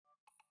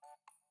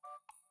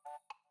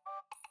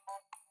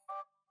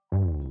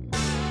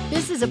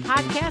This is a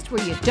podcast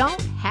where you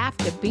don't have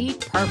to be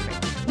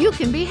perfect. You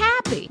can be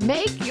happy.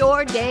 Make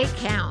your day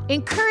count.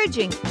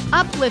 Encouraging,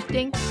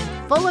 uplifting,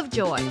 and full of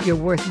joy. You're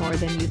worth more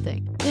than you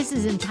think. This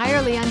is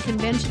Entirely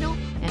Unconventional,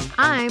 and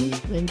I'm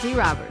Lindsay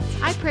Roberts.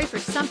 I pray for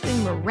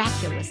something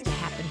miraculous to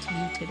happen to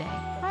you today.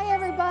 Hi,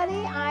 everybody.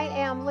 I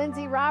am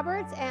Lindsay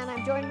Roberts, and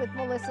I'm joined with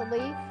Melissa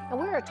Lee. And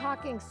we are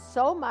talking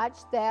so much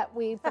that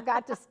we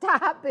forgot to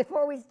stop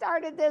before we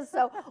started this.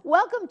 So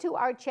welcome to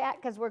our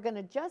chat, because we're going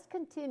to just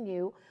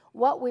continue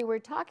what we were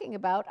talking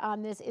about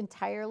on this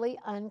Entirely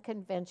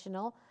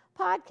Unconventional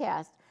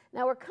podcast.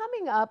 Now, we're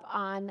coming up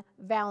on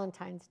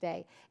Valentine's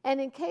Day, and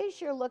in case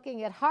you're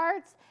looking at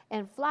hearts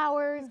and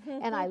flowers,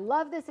 and I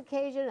love this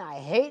occasion, I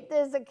hate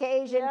this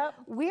occasion,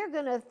 we're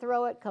going to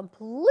throw it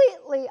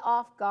completely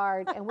off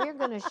guard, and we're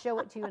going to show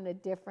it to you in a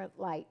different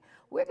light.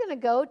 We're going to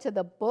go to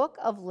the book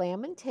of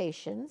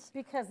Lamentations.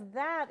 Because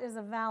that is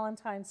a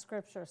Valentine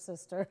scripture,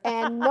 sister.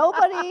 And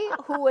nobody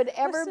who would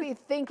ever be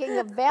thinking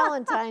of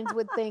Valentine's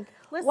would think,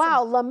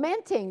 wow,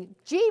 lamenting.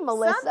 Gee,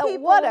 Melissa,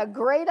 what a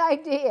great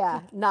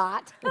idea.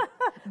 Not.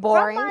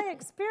 Boring. From my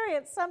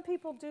experience, some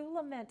people do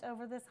lament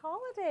over this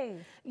holiday.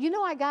 You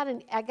know, I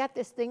got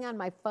this thing on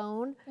my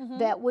phone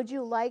that would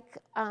you like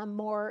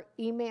more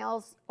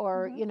emails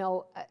or, you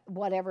know,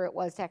 whatever it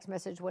was, text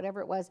message, whatever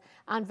it was,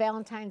 on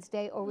Valentine's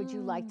Day, or would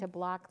you like to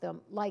block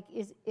them? Like,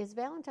 is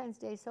Valentine's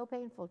Day so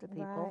painful to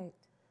people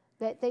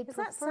that they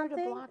prefer to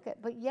block it?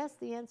 But yes,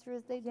 the answer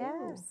is they do.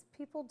 Yes,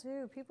 people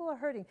do. People are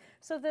hurting.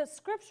 So the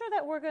scripture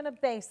that we're going to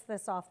base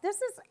this off, this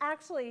is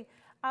actually,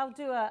 I'll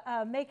do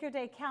a Make Your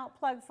Day Count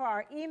plug for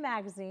our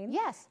e-magazine.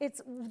 Yes.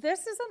 This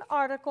is an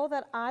article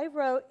that I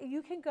wrote.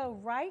 You can go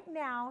right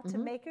now to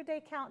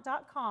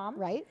makeyourdaycount.com.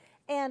 Right.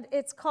 And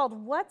it's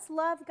called What's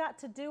Love Got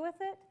to Do with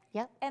It?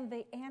 Yep. And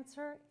the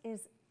answer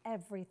is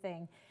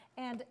everything.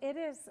 And it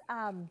is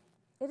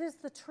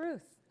the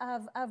truth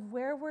of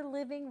where we're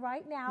living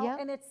right now. Yep.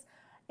 And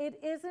it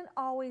isn't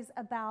always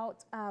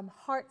about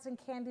hearts and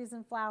candies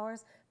and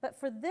flowers, but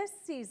for this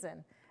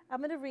season, I'm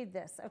going to read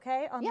this,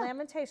 okay? On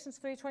Lamentations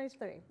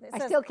 3:23.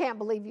 I still can't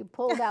believe you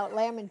pulled out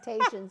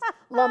Lamentations,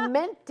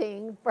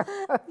 lamenting for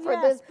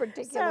this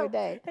particular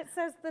day. It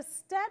says, the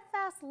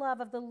steadfast love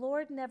of the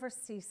Lord never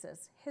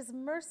ceases. His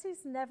mercies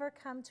never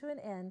come to an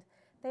end.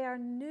 They are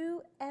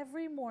new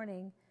every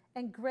morning,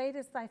 and great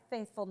is thy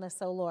faithfulness,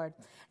 O Lord.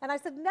 And I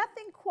said,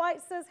 nothing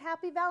quite says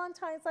Happy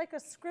Valentine's like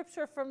a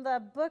scripture from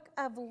the book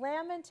of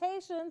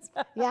Lamentations.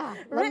 Yeah.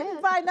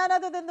 Written by none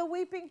other than the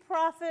weeping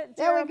prophet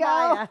There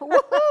Jeremiah. we go.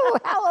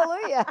 Woohoo!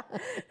 Hallelujah.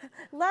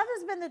 Love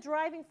has been the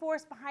driving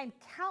force behind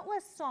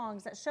countless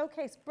songs that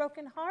showcase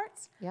broken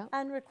hearts,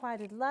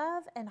 unrequited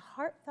love, and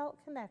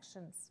heartfelt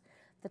connections.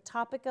 The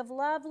topic of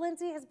love,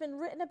 Lindsay, has been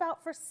written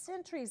about for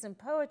centuries in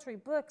poetry,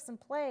 books, and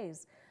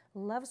plays.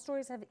 Love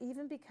stories have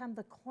even become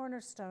the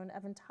cornerstone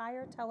of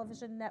entire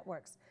television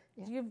networks.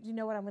 You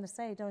know what I'm going to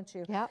say, don't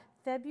you? Yep.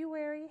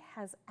 February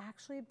has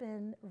actually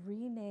been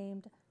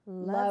renamed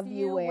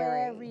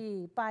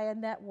Love-uary by a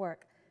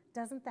network.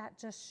 Doesn't that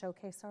just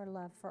showcase our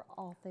love for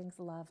all things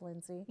love,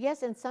 Lindsay?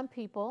 Yes, and some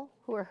people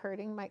who are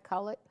hurting might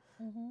call it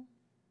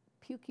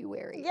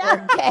puke-uary Yeah. or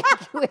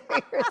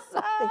gag-uary or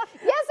something.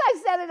 Yes,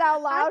 I said it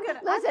out loud.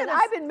 Listen,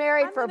 I've been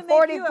married for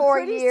 44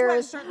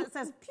 years. Sweatshirt that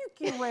says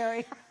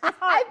puke-uary.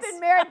 I've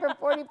been married for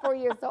 44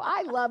 years, so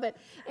I love it.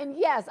 And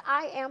yes,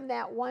 I am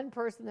that one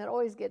person that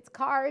always gets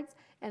cards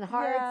and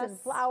hearts and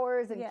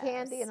flowers and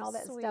candy and all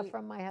that stuff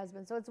from my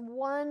husband. So it's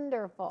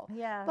wonderful.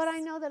 Yes. But I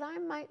know that I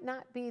might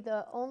not be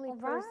the only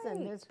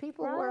person. There's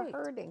people who are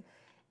hurting.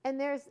 And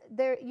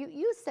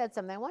you said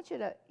something. I want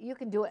you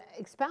can do it,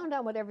 expound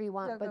on whatever you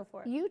want, go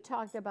for it. You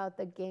talked about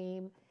the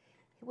game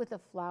with a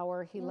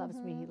flower, he loves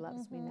me, he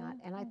loves me not.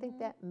 And I think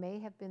that may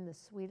have been the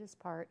sweetest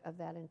part of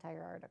that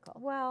entire article.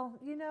 Well,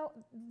 you know,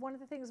 one of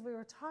the things we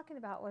were talking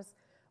about was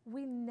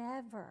we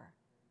never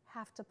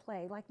have to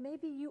play. Like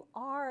maybe you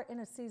are in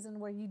a season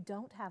where you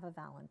don't have a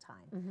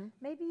Valentine.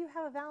 Maybe you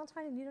have a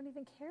Valentine and you don't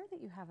even care that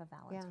you have a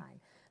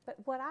Valentine. But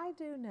what I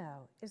do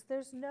know is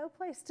there's no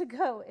place to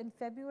go in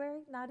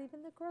February, not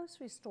even the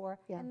grocery store,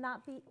 and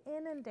not be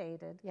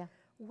inundated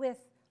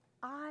with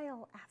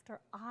aisle after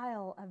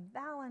aisle of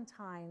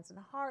Valentines and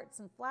hearts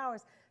and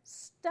flowers,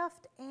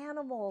 stuffed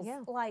animals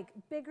like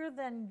bigger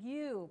than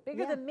you,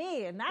 bigger than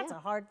me, and that's a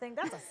hard thing.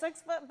 That's a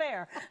 6-foot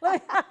bear.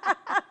 But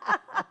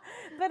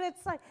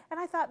it's like, and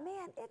I thought,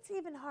 man, it's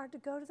even hard to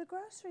go to the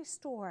grocery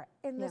store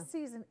in this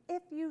season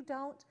if you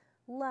don't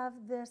love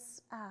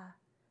this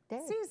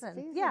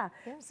season. Yeah.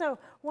 So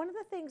one of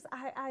the things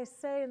I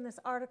say in this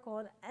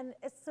article, and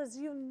it says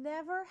you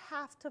never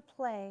have to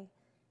play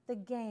the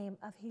game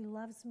of he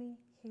loves me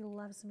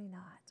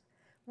not.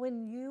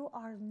 When you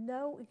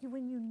know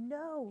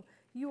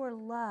you are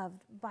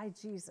loved by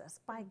Jesus,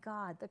 by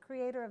God, the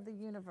creator of the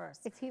universe.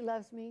 It's he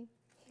loves me.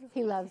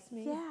 He loves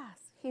me.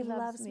 Yes. He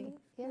loves me.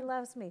 Yeah. He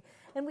loves me.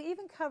 And we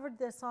even covered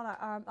this on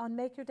our on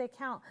Make Your Day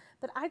Count.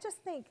 But I just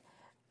think,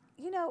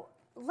 you know,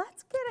 what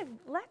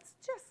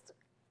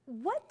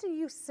do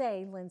you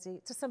say,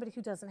 Lindsay, to somebody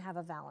who doesn't have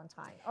a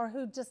Valentine or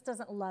who just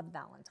doesn't love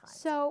Valentine's?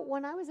 So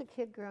when I was a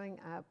kid growing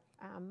up,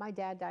 My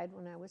dad died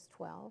when I was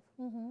 12.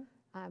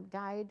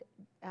 Died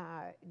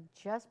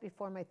just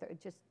before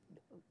just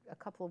a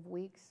couple of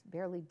weeks,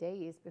 barely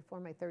days before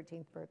my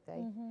 13th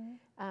birthday.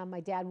 My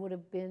dad would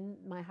have been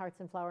my hearts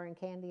and flower and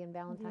candy and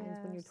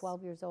Valentine's when you're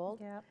 12 years old.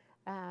 Yep.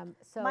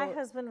 So my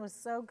husband was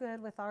so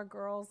good with our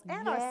girls,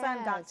 and our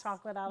son got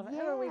chocolate out of it.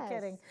 Who are we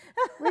kidding?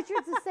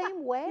 Richard's the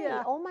same way.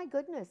 Yeah. Oh my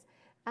goodness.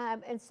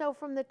 And so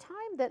from the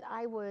time that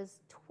I was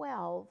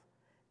 12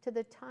 to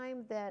the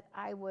time that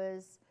I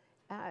was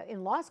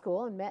in law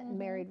school and met and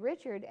married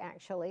Richard,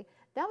 actually,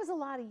 that was a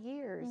lot of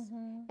years.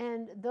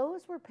 And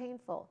those were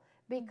painful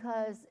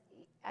because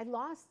I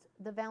lost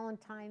the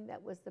Valentine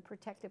that was the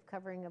protective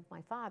covering of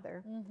my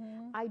father.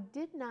 I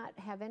did not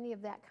have any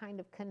of that kind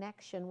of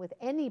connection with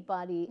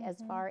anybody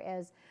as far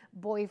as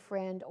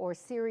boyfriend or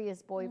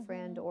serious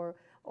boyfriend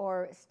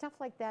or stuff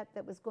like that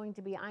was going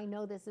to be, I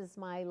know this is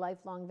my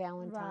lifelong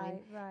Valentine.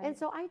 Right. And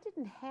so I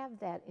didn't have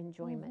that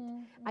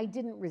enjoyment. I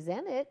didn't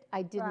resent it.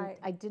 I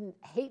didn't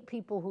hate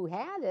people who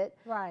had it.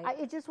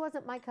 It just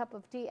wasn't my cup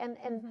of tea.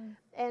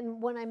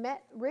 And when I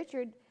met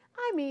Richard,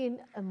 I mean,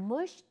 a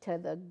mush to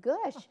the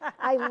gush.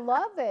 I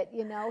love it.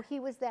 You know, he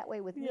was that way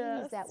with me.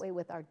 He's that way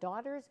with our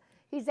daughters.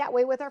 He's that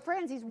way with our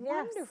friends. He's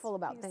wonderful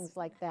about things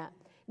like that.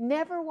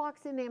 Never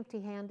walks in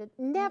empty-handed.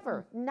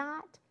 Never.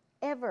 Not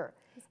ever.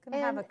 He's going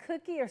to have a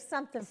cookie or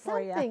something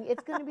for you.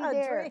 It's going to be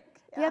there. Drink.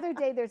 The other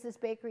day, there's this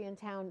bakery in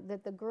town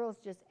that the girls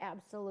just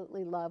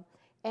absolutely love.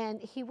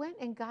 And he went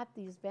and got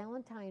these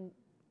Valentine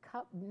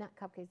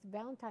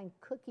Valentine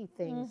cookie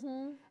things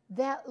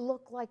that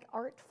look like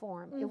art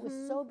form. It was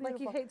so beautiful. Like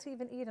you hate to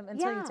even eat them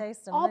until you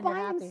taste them. All and then by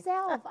you're happy.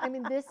 himself. I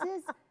mean, this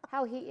is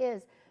how he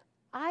is.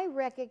 I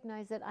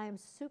recognize that I am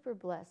super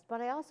blessed,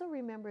 but I also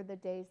remember the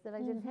days that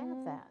I didn't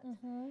have that.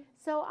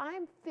 So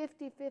I'm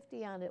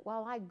 50-50 on it.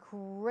 While I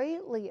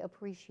greatly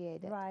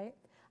appreciate it,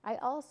 I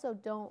also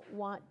don't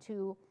want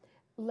to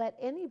let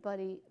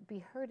anybody be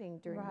hurting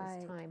during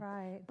this time.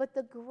 But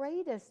the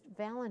greatest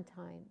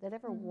Valentine that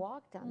ever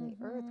walked on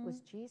the earth was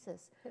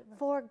Jesus.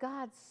 For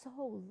God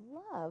so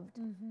loved,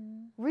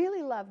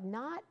 really loved,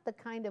 not the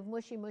kind of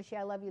mushy,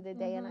 I love you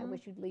today and I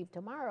wish you'd leave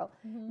tomorrow.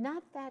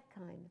 Not that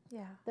kind.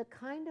 The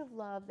kind of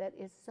love that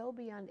is so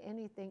beyond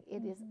anything,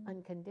 it is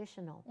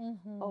unconditional.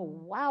 Oh,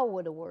 wow,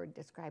 what a word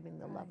describing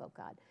the love of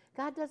God.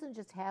 God doesn't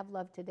just have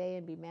love today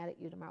and be mad at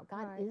you tomorrow.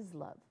 God is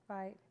love.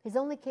 His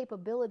only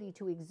capability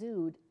to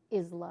exude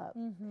is love.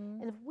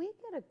 And if we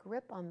get a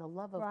grip on the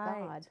love of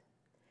God,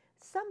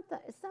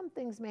 some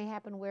things may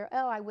happen where,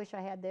 oh, I wish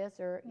I had this,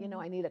 or, you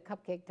know, I need a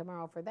cupcake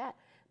tomorrow for that.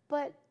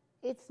 But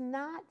it's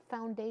not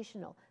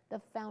foundational. The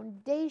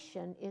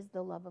foundation is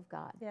the love of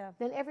God.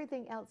 Then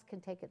everything else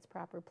can take its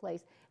proper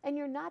place. And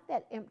you're not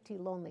that empty,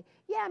 lonely.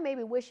 Yeah,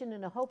 maybe wishing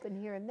and a hope in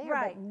here and there,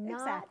 but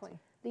not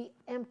the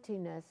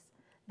emptiness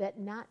that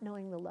not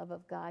knowing the love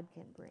of God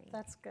can bring.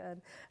 That's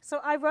good. So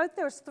I wrote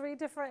there's 3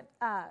 different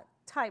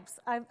types.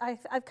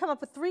 I've come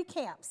up with 3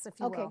 camps, if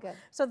you will. Good.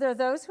 So there are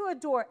those who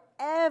adore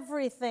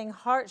everything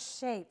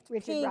heart-shaped,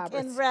 pink Roberts.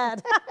 and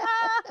red.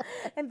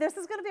 And this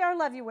is going to be our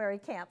Love You Worry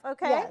camp,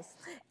 okay? Yes.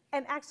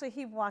 And actually,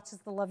 he watches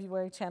the Love You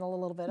Worry channel a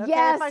little bit. Okay,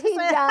 yes, he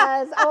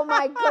does. Oh,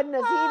 my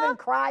goodness. He even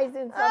cries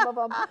in some of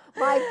them.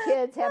 My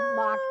kids have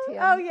mocked him.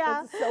 Oh,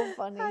 yeah. It's so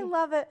funny. I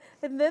love it.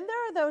 And then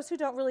there are those who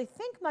don't really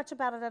think much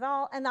about it at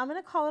all. And I'm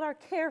going to call it our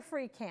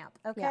carefree camp,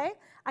 okay?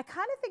 I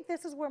kind of think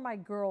this is where my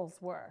girls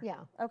were.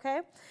 Okay?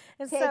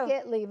 And Take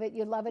it, leave it.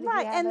 You love it if you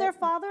have and it.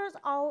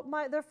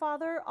 their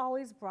father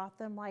always brought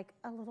them like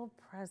a little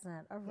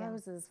present,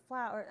 roses,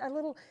 flower,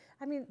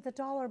 the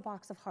dollar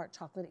box of heart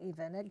chocolate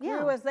even. It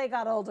grew as they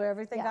got older.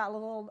 Everything got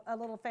a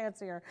little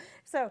fancier.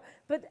 So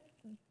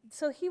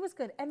he was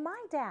good. And my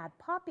dad,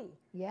 Poppy,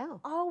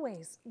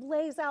 always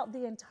lays out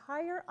the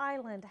entire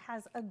island,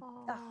 has a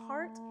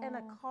heart and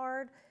a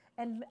card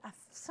and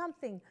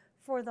something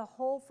for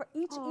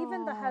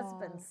even the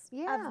husbands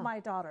of my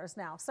daughters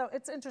now. So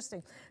it's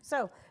interesting.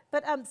 So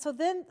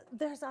then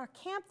there's our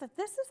camp.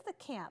 This is the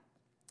camp,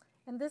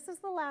 and this is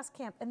the last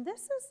camp, and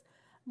this is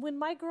when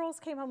my girls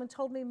came home and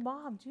told me,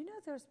 Mom, do you know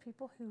there's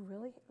people who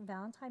really,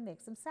 Valentine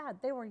makes them sad.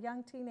 They were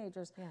young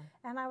teenagers.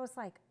 And I was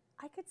like,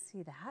 I could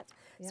see that.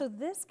 So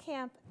this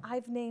camp,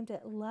 I've named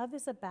it Love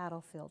is a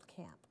Battlefield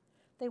Camp.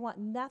 They want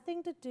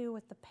nothing to do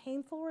with the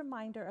painful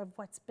reminder of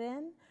what's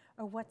been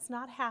or what's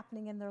not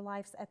happening in their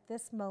lives at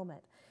this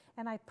moment.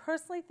 And I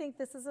personally think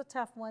this is a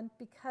tough one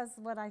because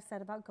what I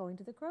said about going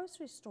to the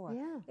grocery store.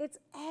 It's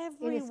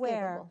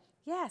everywhere.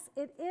 Yes,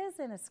 it is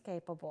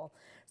inescapable.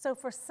 So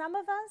for some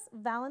of us,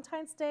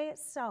 Valentine's Day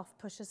itself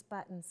pushes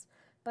buttons.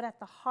 But at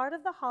the heart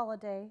of the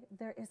holiday,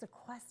 there is a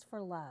quest for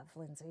love,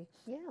 Lindsay.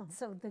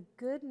 So the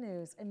good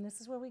news, and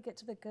this is where we get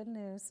to the good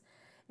news,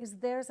 is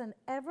there's an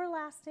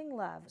everlasting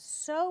love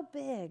so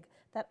big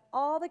that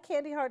all the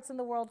candy hearts in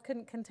the world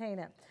couldn't contain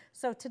it.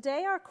 So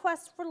today our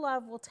quest for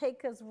love will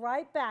take us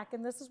right back,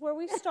 and this is where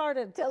we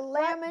started. To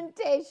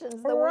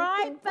Lamentations, the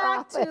right weeping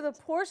back prophet. to the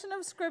portion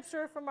of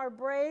Scripture from our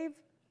brave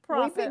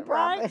prophet, weeping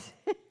prophet.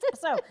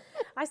 So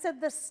I said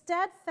the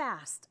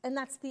steadfast, and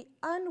that's the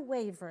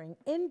unwavering,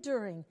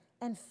 enduring,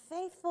 and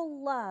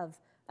faithful love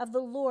of the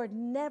Lord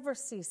never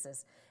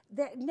ceases.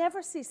 That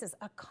never ceases,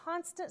 a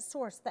constant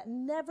source that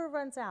never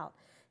runs out.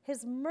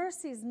 His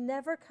mercies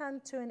never come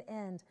to an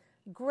end.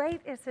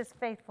 Great is his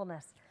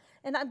faithfulness.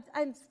 And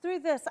I'm through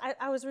this,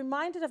 I was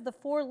reminded of the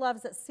 4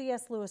 loves that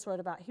C.S. Lewis wrote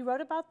about. He wrote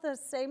about the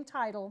same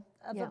title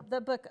of the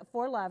book,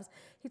 4 Loves.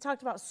 He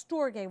talked about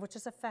storge, which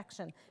is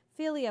affection,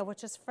 philia,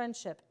 which is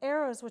friendship,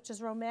 eros, which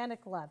is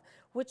romantic love,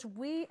 which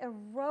we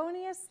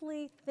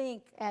erroneously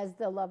think as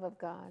the love of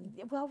God.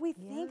 Well, we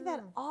think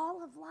that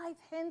all of life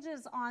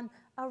hinges on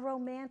a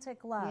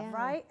romantic love,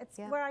 right? It's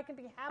where I can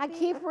be happy. I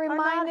keep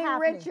reminding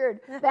Richard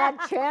that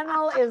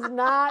channel is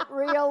not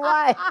real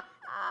life.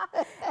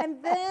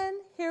 And then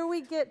here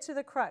we get to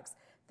the crux.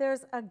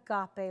 There's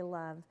agape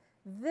love.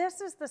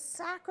 This is the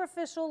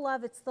sacrificial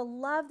love. It's the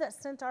love that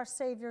sent our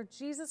Savior,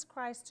 Jesus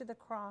Christ, to the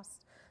cross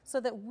so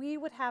that we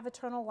would have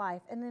eternal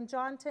life. And in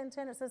John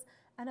 10:10, it says,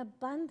 an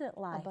abundant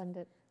life.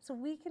 Abundant. So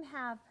we can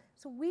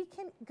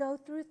go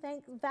through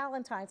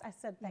Valentine's. I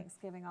said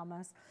Thanksgiving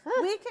almost.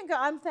 We can go,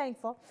 I'm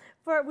thankful,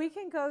 for we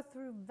can go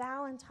through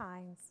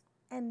Valentine's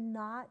and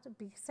not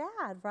be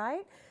sad,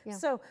 right? Yeah.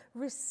 So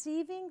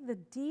receiving the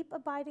deep,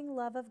 abiding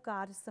love of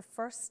God is the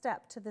first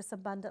step to this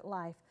abundant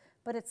life,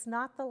 but it's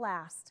not the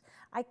last.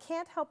 I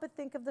can't help but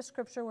think of the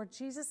scripture where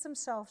Jesus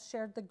himself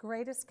shared the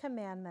greatest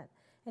commandment,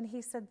 and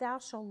he said, thou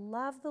shalt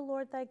love the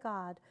Lord thy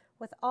God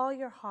with all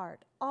your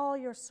heart, all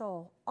your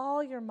soul,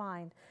 all your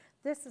mind.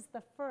 This is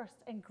the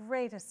first and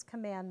greatest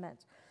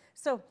commandment.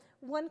 So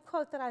one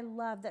quote that I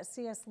love that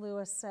C.S.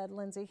 Lewis said,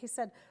 Lindsay, he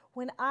said,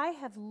 when I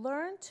have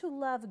learned to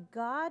love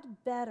God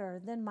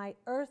better than my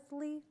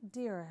earthly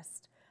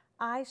dearest,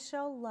 I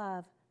shall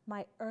love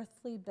my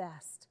earthly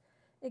best.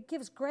 It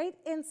gives great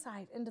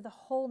insight into the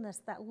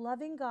wholeness that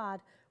loving God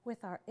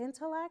with our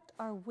intellect,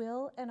 our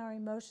will, and our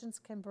emotions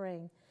can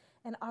bring.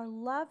 And our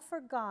love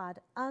for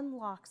God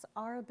unlocks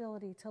our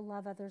ability to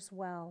love others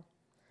well.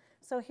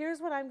 So here's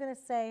what I'm going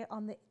to say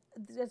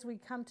as we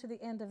come to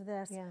the end of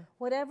this. Yeah.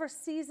 Whatever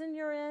season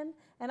you're in,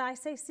 and I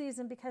say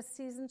season because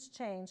seasons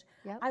change,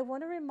 I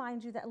want to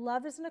remind you that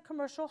love isn't a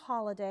commercial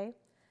holiday.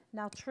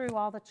 Now, true,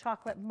 all the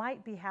chocolate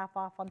might be half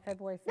off on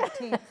February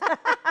 15th.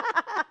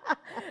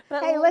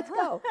 But hey, let's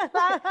go.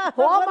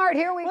 Walmart,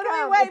 here we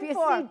come. If you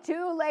see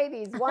 2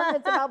 ladies, one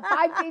that's about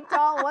 5 feet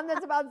tall, one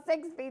that's about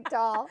 6 feet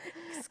tall.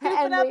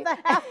 Scooping up the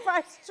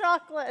half-price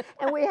chocolate.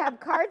 And we have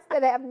carts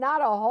that have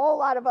not a whole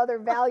lot of other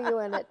value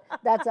in it.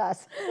 That's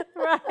us.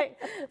 Right.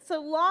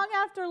 So long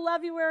after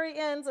Loveuary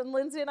ends and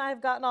Lindsay and I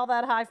have gotten all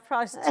that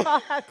half-price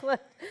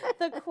chocolate,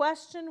 the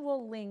question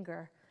will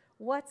linger.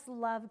 What's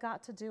love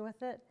got to do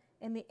with it?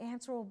 And the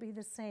answer will be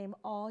the same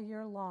all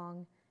year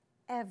long.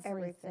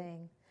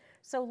 Everything.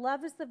 So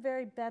love is the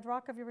very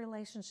bedrock of your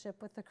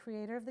relationship with the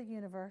creator of the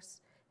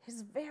universe.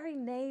 His very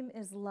name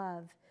is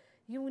love.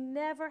 You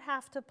never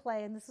have to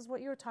play, and this is what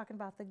you were talking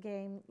about, the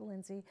game,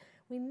 Lindsay.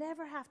 We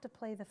never have to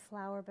play the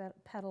flower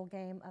petal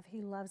game of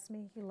he loves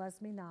me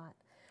not.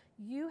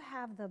 You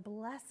have the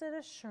blessed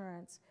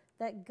assurance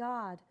that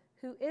God,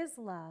 who is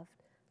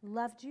loved,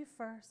 loved you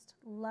first,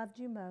 loved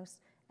you most,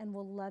 and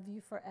will love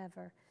you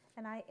forever.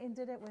 And I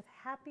ended it with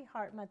Happy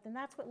Heart Month. And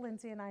that's what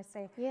Lindsay and I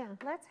say. Yeah.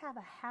 Let's have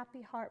a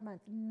Happy Heart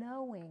Month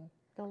knowing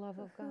the love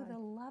of God, who the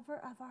lover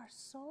of our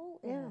soul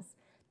is.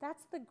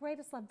 That's the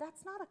greatest love.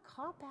 That's not a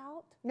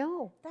cop-out.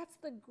 No. That's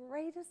the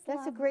greatest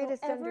love the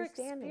greatest we'll ever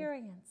understanding.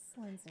 Experience,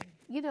 Lindsay.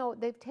 You know,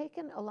 they've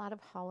taken a lot of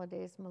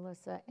holidays,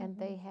 Melissa, and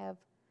they have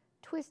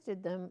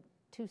twisted them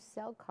to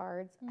sell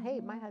cards. Hey,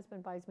 my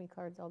husband buys me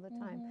cards all the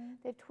time.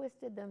 They've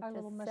twisted them Our to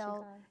little sell.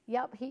 card.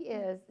 Yep, he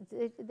is.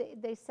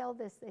 They sell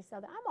this, they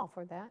sell that. I'm all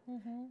for that.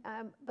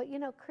 But you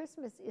know,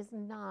 Christmas is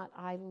not.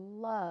 I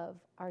love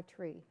our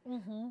tree.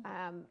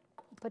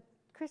 But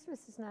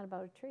Christmas is not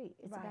about a tree.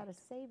 It's about a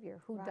Savior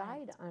who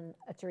died on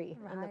a tree,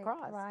 on the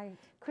cross.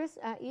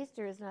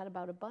 Easter is not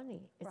about a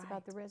bunny. It's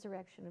about the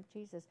resurrection of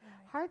Jesus.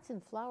 Hearts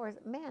and flowers,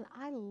 man,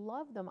 I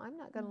love them. I'm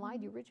not going to lie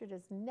to you. Richard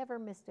has never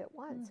missed it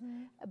once.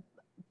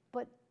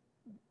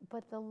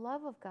 But the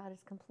love of God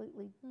is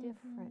completely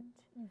different.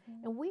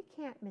 And we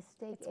can't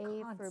mistake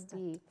A for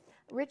B.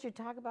 Richard,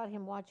 talk about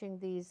him watching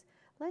these,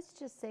 let's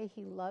just say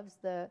he loves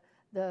the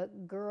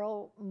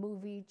girl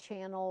movie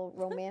channel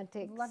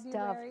romantic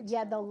stuff.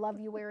 Yeah, the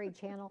Loveuary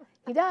channel.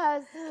 He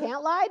does.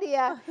 Can't lie to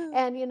you.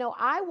 And, you know,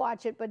 I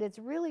watch it, but it's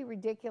really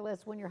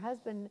ridiculous when your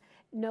husband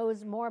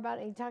knows more about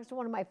it. He talks to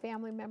one of my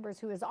family members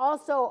who is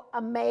also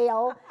a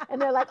male,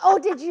 and they're like, oh,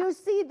 did you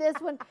see this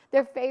one?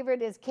 Their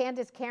favorite is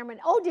Candace Cameron.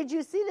 Oh, did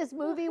you see this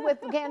movie with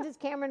Candace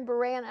Cameron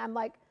Bure? And I'm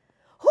like,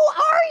 who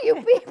are you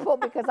people?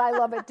 Because I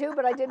love it too,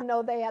 but I didn't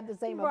know they had the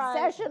same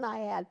obsession I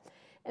had.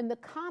 And the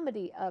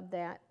comedy of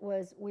that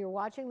was we were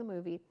watching the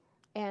movie,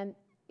 and,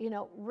 you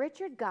know,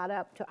 Richard got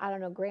up to, I don't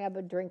know, grab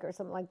a drink or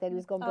something like that. He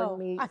was going to bring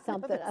me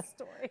something. I know that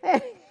story.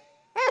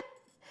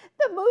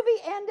 The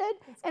movie ended,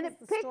 and it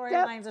The picked up.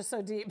 storylines are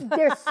so deep.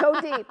 They're so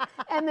deep.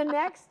 And the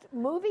next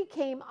movie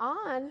came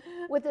on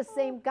with the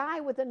same guy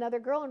with another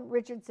girl, and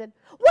Richard said,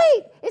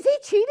 "Wait, is he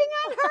cheating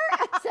on her?"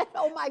 I said,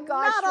 "Oh my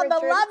gosh, Not on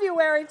Richard. the Love You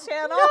Weary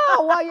channel.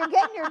 No, while you're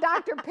getting your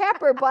Dr.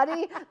 Pepper,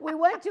 buddy. We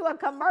went to a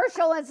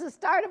commercial. It's the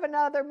start of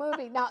another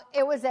movie." Now,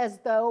 it was as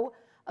though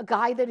a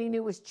guy that he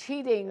knew was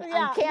cheating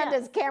on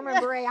Candace Cameron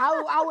Bure.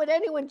 How would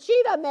anyone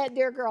cheat on that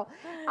dear girl?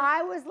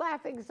 I was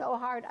laughing so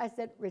hard. I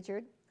said,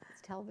 "Richard,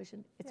 it's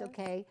television. It's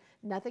okay.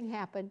 Nothing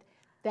happened."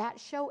 That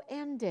show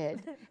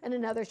ended, and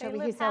another show. They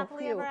live He said,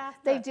 happily ever after.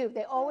 They do.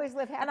 They always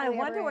live happily And I ever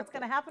wonder what's after.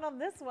 going to happen on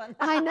this one.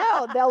 I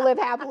know. They'll live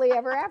happily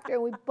ever after.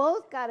 And we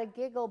both got a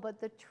giggle, but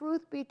the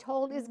truth be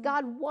told is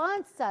God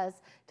wants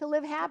us to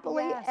live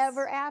happily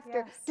ever after.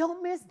 Yes.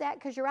 Don't miss that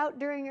because you're out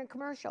during a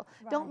commercial.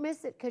 Don't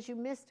miss it because you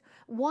missed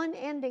one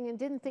ending and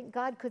didn't think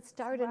God could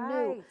start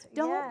anew.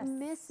 Don't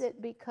miss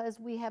it because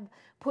we have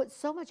put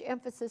so much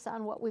emphasis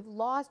on what we've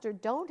lost or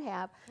don't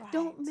have.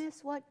 Don't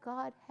miss what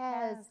God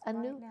has,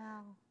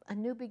 a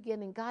new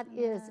beginning. God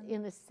is,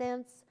 in a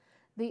sense,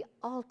 the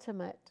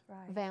ultimate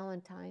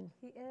Valentine.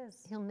 He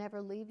is. He'll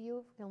never leave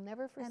you. He'll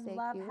never forsake you. And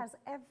love has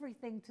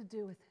everything to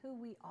do with who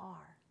we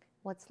are.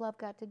 What's love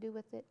got to do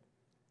with it?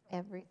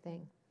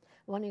 Everything.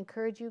 I want to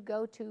encourage you,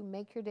 go to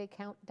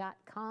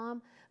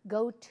makeyourdaycount.com.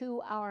 Go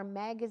to our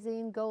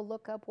magazine. Go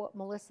look up what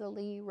Melissa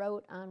Lee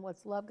wrote on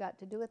What's Love Got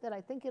to Do with It. I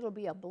think it'll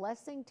be a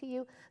blessing to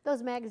you.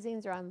 Those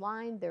magazines are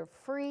online. They're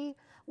free.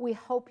 We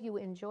hope you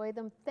enjoy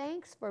them.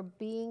 Thanks for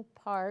being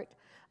part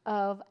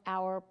of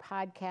our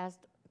podcast.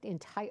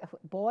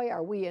 Boy,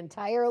 are we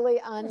entirely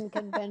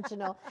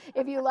unconventional.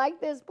 If you like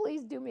this,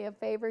 please do me a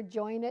favor,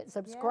 join it,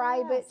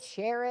 subscribe it,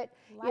 share it,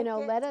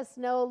 let us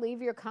know,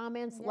 leave your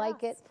comments,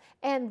 like it.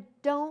 And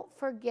don't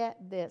forget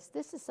this.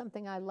 This is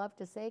something I love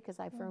to say because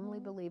I firmly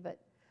believe it.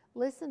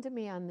 Listen to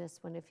me on this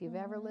one. If you've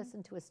ever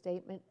listened to a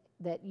statement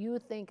that you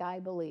think I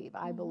believe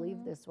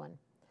this one.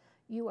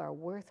 You are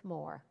worth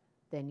more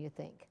than you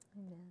think.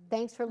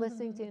 Thanks for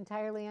listening to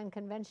Entirely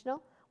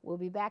Unconventional. We'll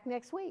be back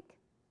next week.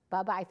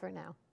 Bye-bye for now.